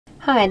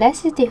Hi,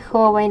 this is the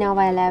Huawei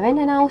Nova 11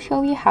 and I'll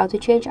show you how to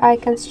change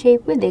icon's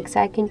shape with the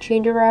Icon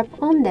Changer app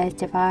on this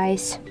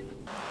device.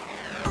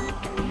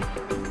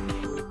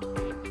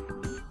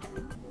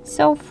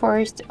 So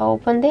first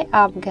open the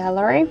app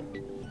gallery,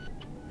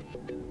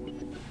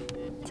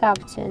 tap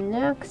to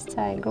next,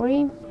 I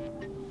agree,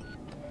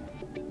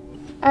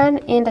 and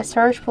in the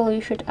search pool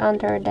you should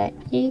enter the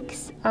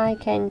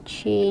Icon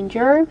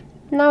Changer.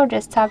 Now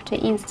just tap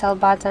the install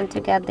button to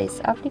get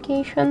this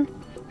application.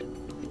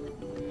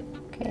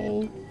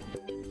 Okay.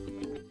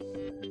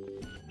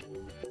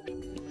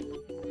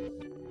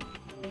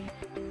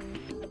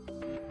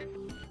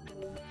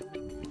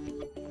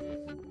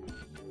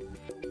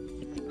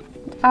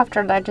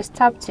 After that, just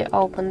tap to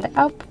open the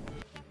app.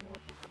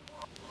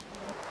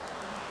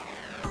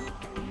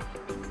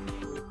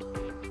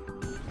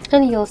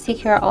 And you'll see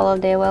here all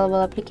of the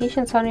available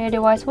applications on your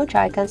device, which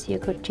icons you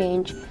could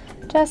change.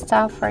 Just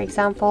tap, for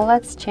example,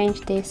 let's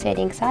change the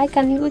settings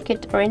icon. We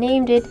could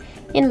rename it.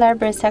 In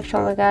library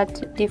section we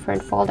got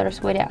different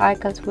folders with the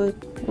icons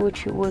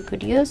which we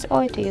could use,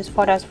 or to use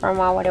photos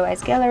from our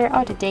device gallery,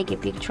 or to take a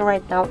picture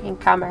right now in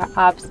camera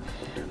apps.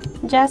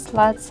 Just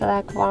let's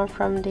select one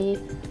from the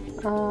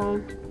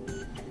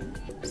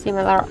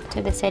similar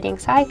to the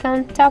settings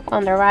icon, tap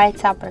on the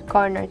right upper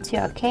corner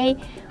to OK,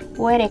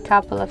 wait a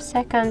couple of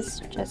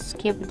seconds, just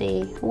skip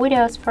the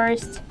videos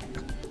first,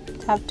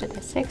 tap to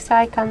the 6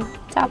 icon,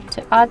 tap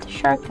to add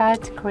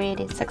shortcut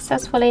created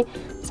successfully.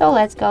 So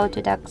let's go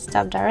to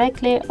desktop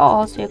directly, or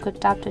also you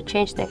could tap to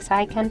change this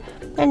icon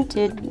and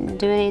to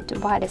do it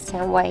by the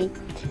same way.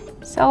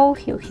 So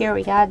here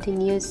we got the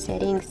new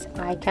settings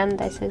icon.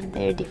 This is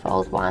their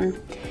default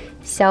one.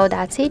 So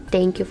that's it.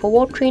 Thank you for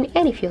watching,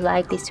 and if you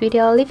like this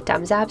video, leave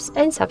thumbs up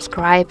and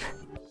subscribe.